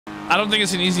I don't think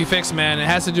it's an easy fix, man. It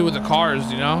has to do with the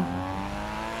cars, you know?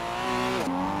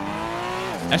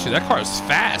 Actually, that car is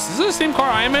fast. Is it the same car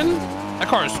I'm in? That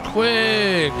car is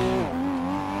quick.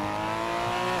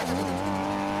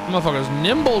 Motherfucker's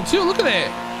nimble too. Look at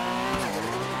that.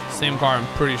 Same car, I'm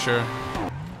pretty sure. Oh,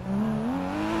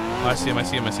 I see him.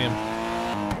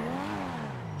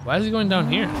 Why is he going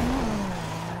down here?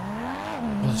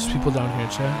 Oh, there's people down here,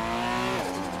 chat.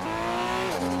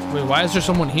 Wait, why is there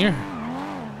someone here?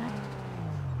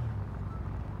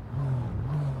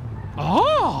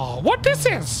 Oh, what this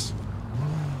is?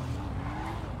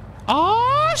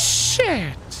 Oh,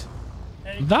 shit.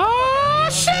 The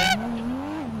shit.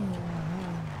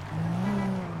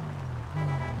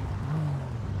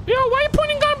 Yo, why are you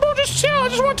pointing gun, bro? Just chill. I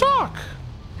just want to talk.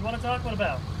 You want to talk? What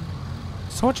about?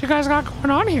 So what you guys got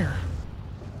going on here?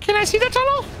 Can I see the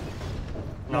tunnel?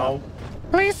 No.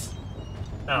 Please?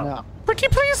 No. Pretty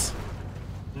please?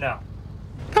 No.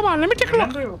 Come on, let me take a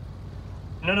look.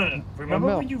 No.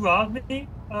 Remember when you robbed me?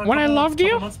 When I loved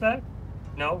you? Months back?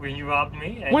 No, when you robbed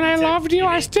me. When I loved you,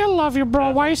 I still love you, bro.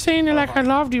 Why are you saying it like I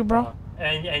loved you, bro?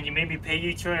 And you made me pay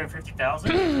you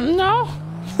 $250,000? No.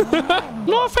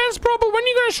 No offense, bro, but when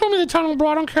you gonna show me the tunnel, bro?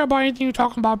 I don't care about anything you're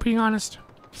talking about, being honest.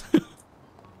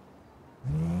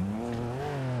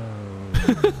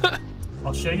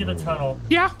 I'll show you the tunnel.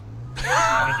 Yeah.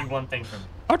 I'm gonna do one thing for me.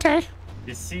 Okay.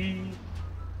 You see?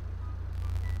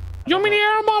 You want me to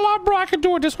air them all out, bro? I can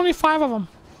do it. There's only 5 of them.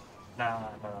 Nah.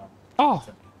 Oh.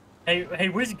 Hey,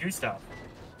 where's Gustav?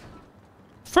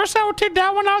 First I would take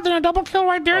that one out, then a double kill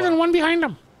right there, then one behind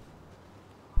him.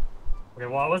 Okay,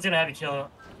 well I was gonna have you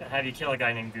kill a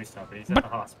guy named Gustav, but he's at the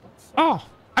hospital. So. Oh,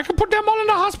 I can put them all in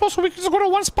the hospital so we can just go to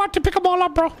one spot to pick them all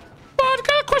up, bro. But I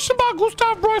got a question about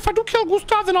Gustav, bro. If I do kill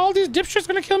Gustav, then all these dipshits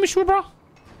gonna kill me, too, bro?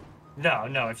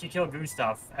 No. If you kill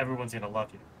Gustav, everyone's gonna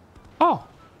love you. Oh.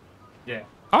 Yeah.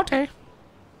 Okay.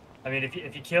 I mean, if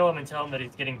you kill him and tell him that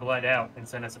he's getting bled out and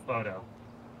send us a photo.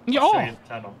 Yeah, I'll show you the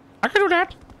tunnel. I can do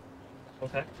that.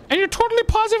 Okay. And you're totally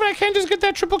positive I can't just get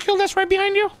that triple kill that's right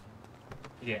behind you?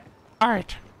 Yeah.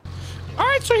 Alright.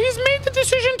 Alright, so he's made the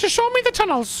decision to show me the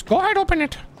tunnels. Go ahead, open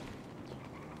it.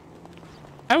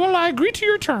 I will agree to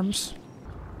your terms.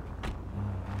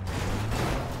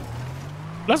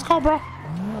 Let's go, bro.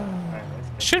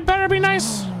 Shit better be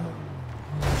nice. You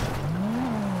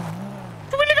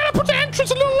really gotta put the entrance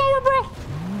a little lower, bro?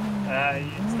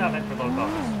 It's not meant for low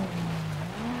cost.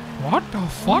 What the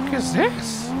fuck is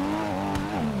this?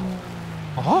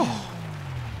 Oh.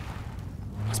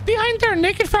 What's behind there,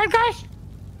 naked fat guy?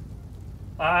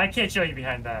 I can't show you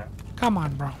behind that. Come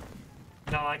on, bro.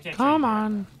 No, I can't. Come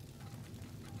on.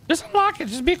 Just unlock it.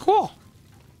 Just be cool.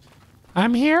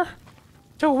 I'm here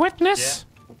to witness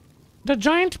the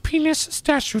giant penis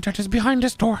statue that is behind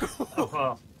this door.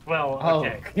 Oh, well,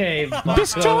 okay. Okay.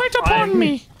 Bestow it upon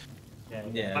me.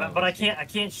 Yeah. But I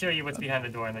can't show you what's behind the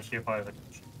door unless you're part of the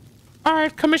commission. All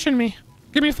right, commission me.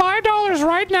 Give me $5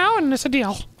 right now, and it's a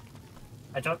deal.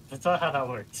 That's not how that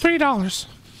works. $3.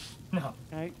 No.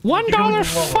 $1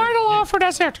 final offer.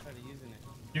 That's it.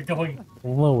 You're going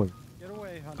lower. Get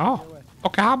away, honey. Oh. Get away.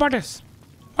 Okay. How about this?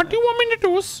 What do you want me to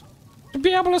do? To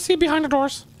be able to see behind the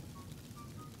doors.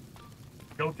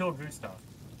 Go kill Gustav.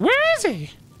 Where is he?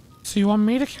 So you want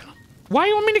me to kill him? Why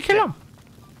you want me to kill him?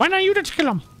 Why not you to kill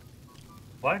him?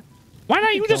 What? Why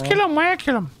not you just kill him? Why I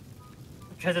kill him?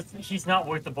 Because he's not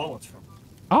worth the bullets from.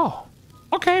 Oh.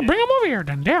 Okay, bring him over here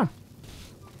then. Damn.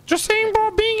 Just saying,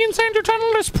 bro, being inside your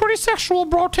tunnel is pretty sexual,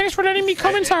 bro. Thanks for letting me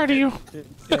come inside of you. It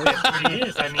pretty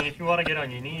is. I mean, if you want to get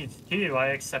on your knees, too, I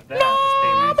accept that. No,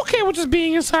 I'm okay with just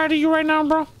being inside of you right now,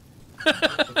 bro.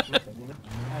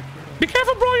 Be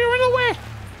careful, bro. You're in the way.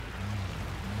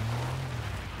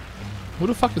 Who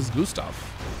the fuck is Gustav?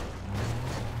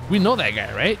 We know that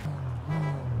guy, right?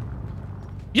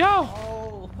 Yo.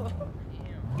 Oh.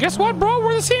 Guess what, bro?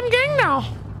 We're the same gang now.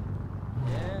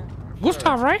 Yeah.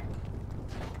 Gustav, right?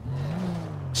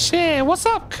 Shit, what's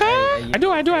up, cuz? I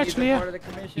do actually, yeah.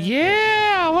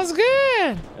 Yeah, what's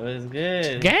good? It was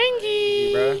good.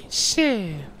 Gangy. Bro.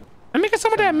 Shit. Let me get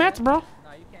some of that meth, bro. No,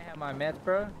 you can't have my meth,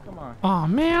 bro. Come on. Oh,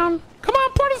 man. Come on,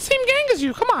 I'm part of the same gang as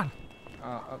you. Come on.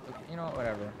 Okay, you know,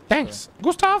 whatever. Thanks.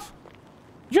 Gustav,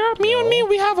 me and me,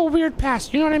 we have a weird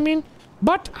past, you know what I mean?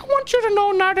 But I want you to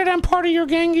know now that I'm part of your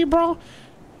gangy, bro,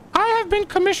 I have been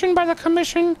commissioned by the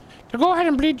commission to go ahead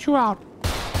and bleed you out.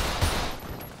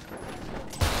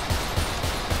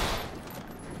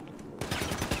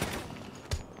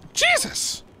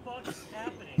 Jesus!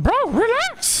 Bro,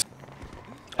 relax!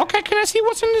 Okay, can I see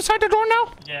what's inside the door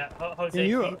now? Yeah, Jose, can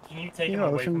you take him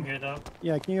away from here, though?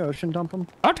 Yeah, can you ocean dump him?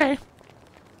 Okay.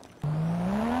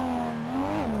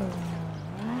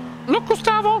 Look,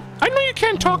 Gustavo, I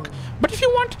talk. But if you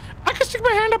want, I can stick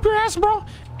my hand up your ass, bro,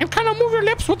 and kind of move your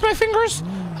lips with my fingers.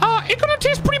 It's gonna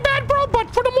taste pretty bad, bro,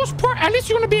 but for the most part, at least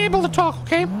you're gonna be able to talk,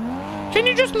 okay? Can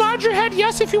you just nod your head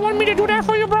yes if you want me to do that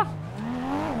for you, bro?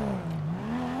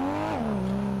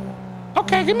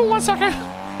 Okay, give me 1 second.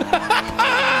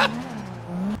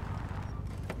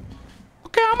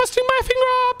 Okay, I'm gonna stick my finger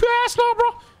up your ass now, bro.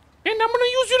 And I'm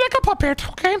gonna use you like a puppet,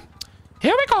 okay?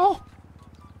 Here we go.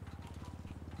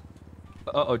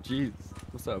 Oh, jeez.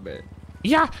 What's up, man?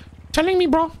 Yeah, telling me,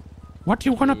 bro. What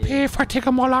you gonna pay if I take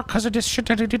them all out because of this shit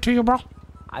that I did to you, bro?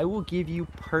 I will give you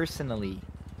personally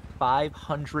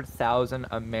 500,000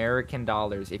 American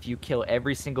dollars if you kill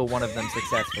every single one of them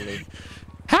successfully.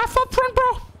 Half up front,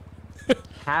 bro.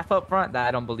 Half up front? That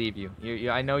I don't believe you.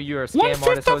 I know you're a scam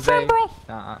artist, Jose. Front, bro.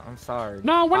 I'm sorry.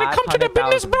 No, when it comes to the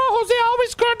business, bro, Jose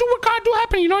always gonna do what gotta do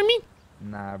happen. You know what I mean?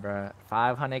 Nah, bro.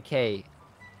 500K.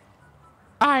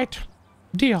 All right,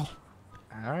 deal.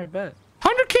 All right, bet.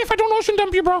 100K if I don't ocean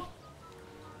dump you, bro.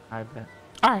 I bet.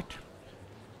 All right.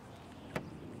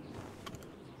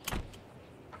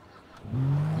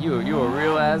 You a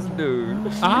real ass dude.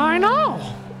 I know.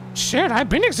 Shit, I've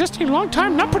been existing a long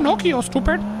time, not Pinocchio,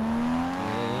 stupid.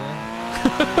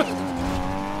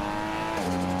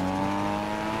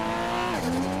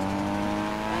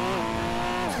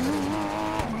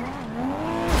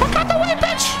 Fuck out the way,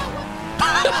 bitch!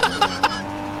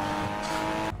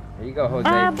 There you go, Jose.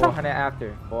 400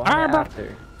 after. 400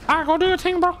 after. Alright, go do your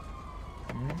thing, bro.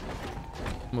 I'm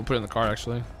gonna put it in the car,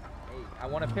 actually. Hey, I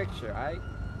want a picture, alright?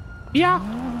 Yeah,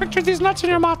 picture these nuts in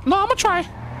your mouth. No, I'm gonna try.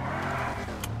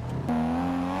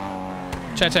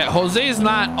 Chat. Jose's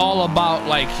not all about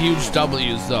like huge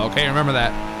W's though, okay? Remember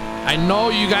that. I know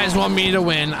you guys want me to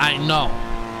win, I know.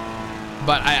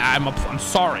 But I'm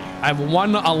sorry. I've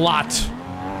won a lot.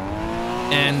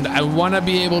 And I want to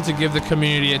be able to give the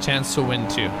community a chance to win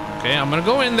too. Okay, I'm gonna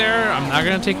go in there. I'm not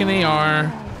gonna take an AR.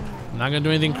 I'm not gonna do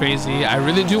anything crazy. I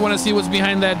really do want to see what's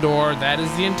behind that door. That is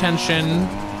the intention.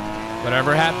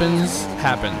 Whatever happens,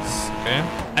 happens. Okay?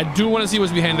 I do want to see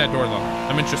what's behind that door though.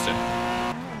 I'm interested.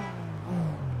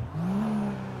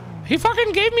 He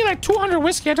fucking gave me like 200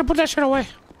 whiskey. I had to put that shit away.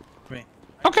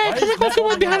 Okay, can we go see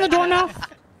what's behind the door now?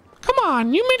 Come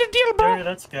on, you made a deal, bro. Dude,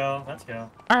 let's go. Let's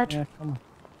go. All right. Yeah, come on.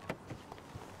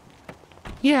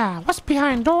 Yeah, what's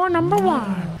behind door number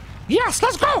 1? Yes,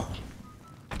 let's go.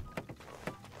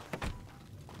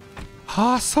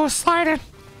 Oh, so excited.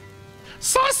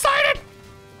 So excited.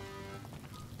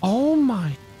 Oh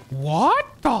my. What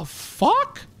the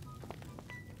fuck?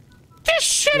 This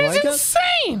shit is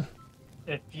insane.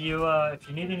 If you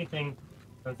need anything,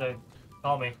 Jose,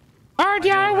 call me. Alright,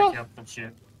 yeah, I will. Some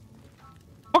shit.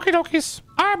 Okay, dokies.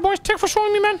 Alright, boys, thanks for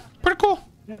showing me, man. Pretty cool.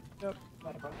 Yep. Not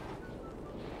a problem.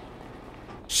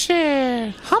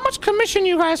 Shit. How much commission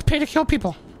you guys pay to kill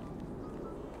people?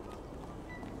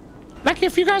 Like,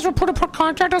 if you guys were put a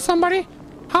contract on somebody,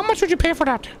 how much would you pay for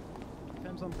that?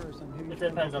 Depends on person. It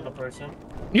depends on the person.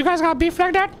 You guys got beef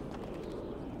like that?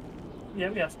 Yeah,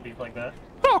 we have some beef like that.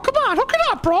 Bro, come on, hook it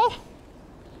up, bro.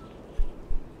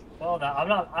 Well,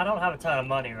 no, I don't have a ton of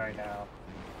money right now.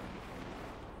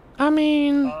 I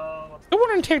mean, it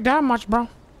wouldn't take that much, bro.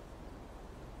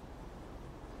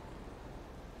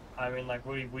 I mean, like,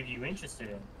 what are you interested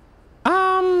in?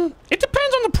 It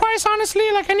depends on the price,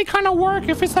 honestly. Like any kind of work.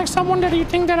 If it's like someone that you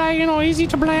think that easy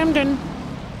to blame, then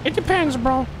it depends,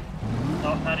 bro. So,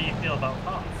 how do you feel about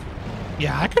cops?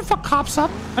 Yeah, I could fuck cops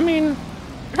up. I mean,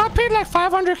 I got paid like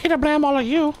 500K to blame all of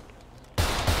you.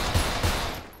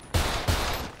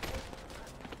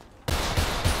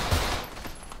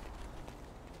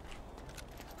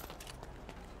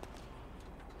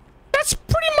 That's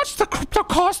pretty much the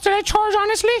cost that I charge,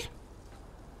 honestly.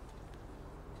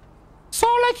 So,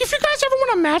 like, if you guys ever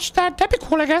want to match that, that'd be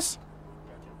cool, I guess.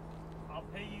 I'll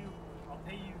pay you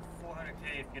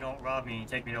 400K if you don't rob me and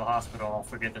take me to the hospital. I'll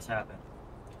forget this happened.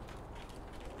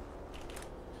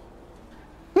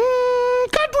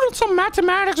 Gotta do some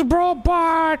mathematics, bro,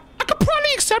 but I could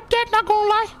probably accept that, not gonna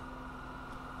lie.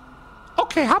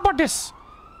 Okay, how about this?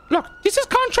 Look, this is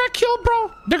contract kill,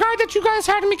 bro. The guy that you guys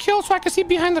had me kill so I could see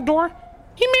behind the door.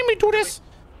 He made me do this.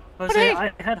 Jose, hey,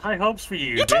 I had high hopes for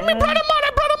you. You told me brought him out,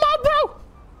 I brought him out, bro.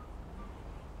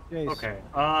 Jace. Okay,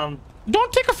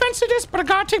 Don't take offense to this, but I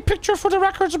gotta take picture for the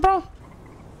records, bro.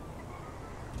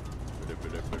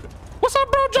 What's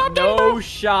up, bro? Job done, bro. No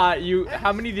shot.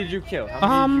 How many did you kill?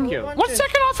 How many did you kill? 1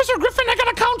 second, Officer Griffin. I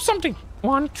gotta count something.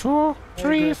 1, 2,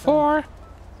 3, 4,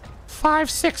 5,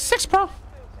 6. 6, bro.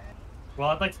 well,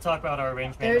 I'd like to talk about our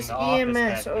arrangement There's in the office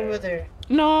EMS that over day. there.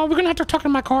 No, we're gonna have to talk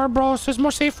in my car, bro, so it's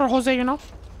more safe for Jose, you know?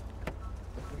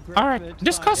 All right, It's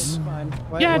discuss. fine. It's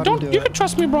fine. Yeah, Let him don't. do You it. can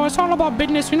trust me, bro. It's all about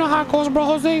business. You know how it goes, bro.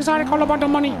 Jose Exotic, all about the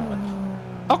money.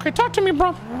 Okay, talk to me,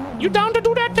 bro. You down to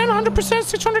do that then? 100%,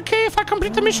 600K if I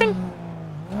complete the mission?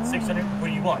 600. What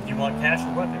do you want? Do you want cash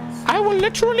or weapons? I will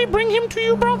literally bring him to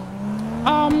you, bro.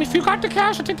 If you got the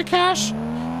cash, I'll take the cash.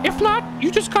 If not,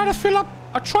 you just gotta fill up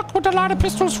a truck with a lot of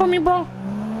pistols for me, bro.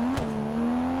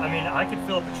 I mean, I could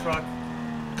fill up a truck.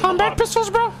 with a Combat lot of- pistols,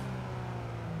 bro?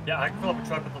 Yeah, I can fill up a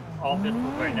truck with all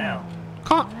pistols right now.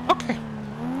 Okay.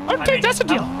 Okay, mean, that's a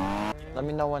deal. Let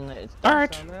me know when it's All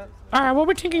right. On that? All right, what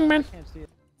we thinking, man? Can't see it.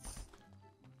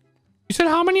 You said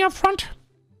how many up front?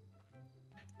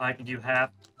 I can do half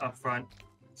up front,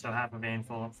 so half a van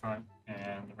full up front,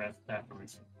 and the rest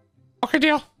afterwards. Okay,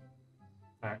 deal.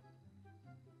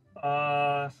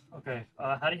 Okay.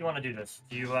 How do you want to do this?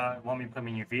 Do you want me to put them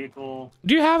in your vehicle?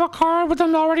 Do you have a car with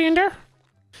them already in there?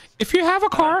 If you have a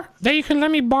car that you can let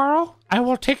me borrow, I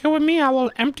will take it with me. I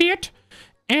will empty it,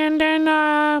 and then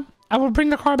I will bring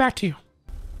the car back to you.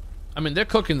 I mean, they're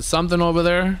cooking something over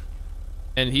there,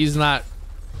 and he's not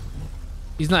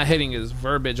hitting his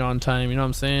verbiage on time. You know what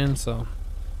I'm saying? So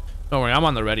don't worry, I'm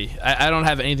on the ready. I don't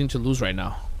have anything to lose right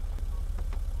now.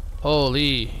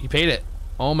 Holy, he paid it.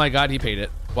 Oh my God, he paid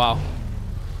it. Wow,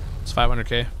 it's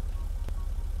 500K.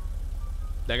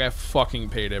 That guy fucking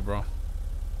paid it, bro.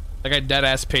 That guy dead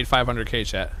ass paid 500K,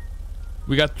 chat.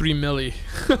 We got 3 milli.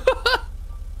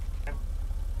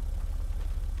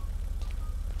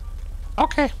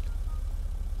 Okay.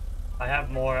 I have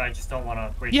more. I just don't want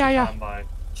to waste Yeah, your yeah. time by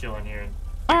chilling here. And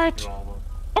All right. do all of them.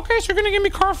 Okay, so you're gonna give me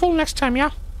car full next time, yeah?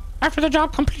 After the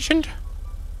job completion.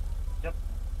 Yep.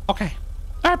 Okay.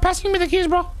 All right, passing me the keys,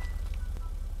 bro.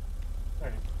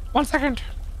 Alright. 1 second.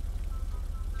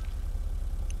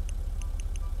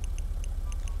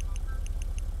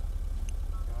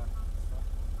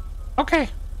 Okay.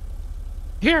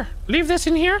 Here, leave this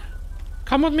in here.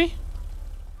 Come with me.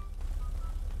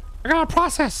 I got a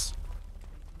process.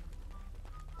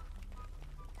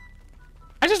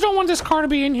 I just don't want this car to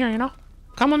be in here, you know?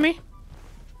 Come with me.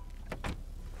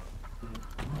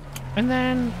 And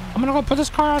then I'm gonna go put this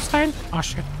car outside. Oh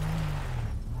shit.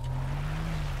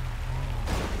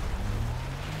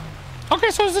 Okay,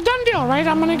 so it's a done deal, right?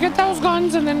 I'm gonna get those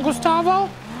guns and then Gustavo,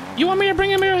 you want me to bring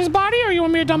him here his body or you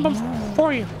want me to dump him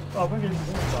for you? Oh, we're gonna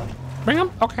do Bring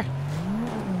him? Okay.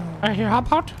 Alright, here,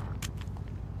 hop out.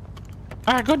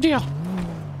 Alright, good deal.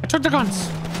 I took the guns.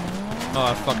 Oh,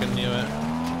 I fucking knew it.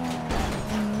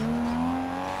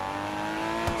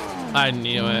 I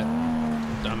knew it.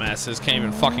 Dumbasses can't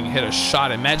even fucking hit a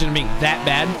shot. Imagine it being that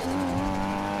bad.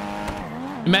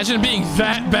 Imagine it being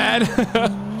that bad.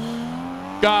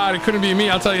 God, it couldn't be me,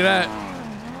 I'll tell you that.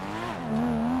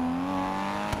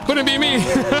 Couldn't be me.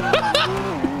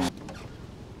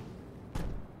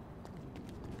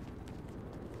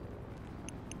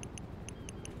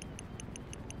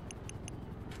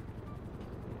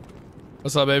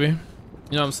 What's up, baby? You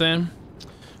know what I'm saying?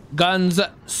 Guns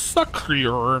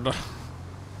secured.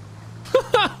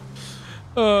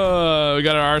 We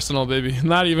got our arsenal, baby.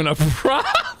 Not even a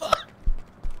problem.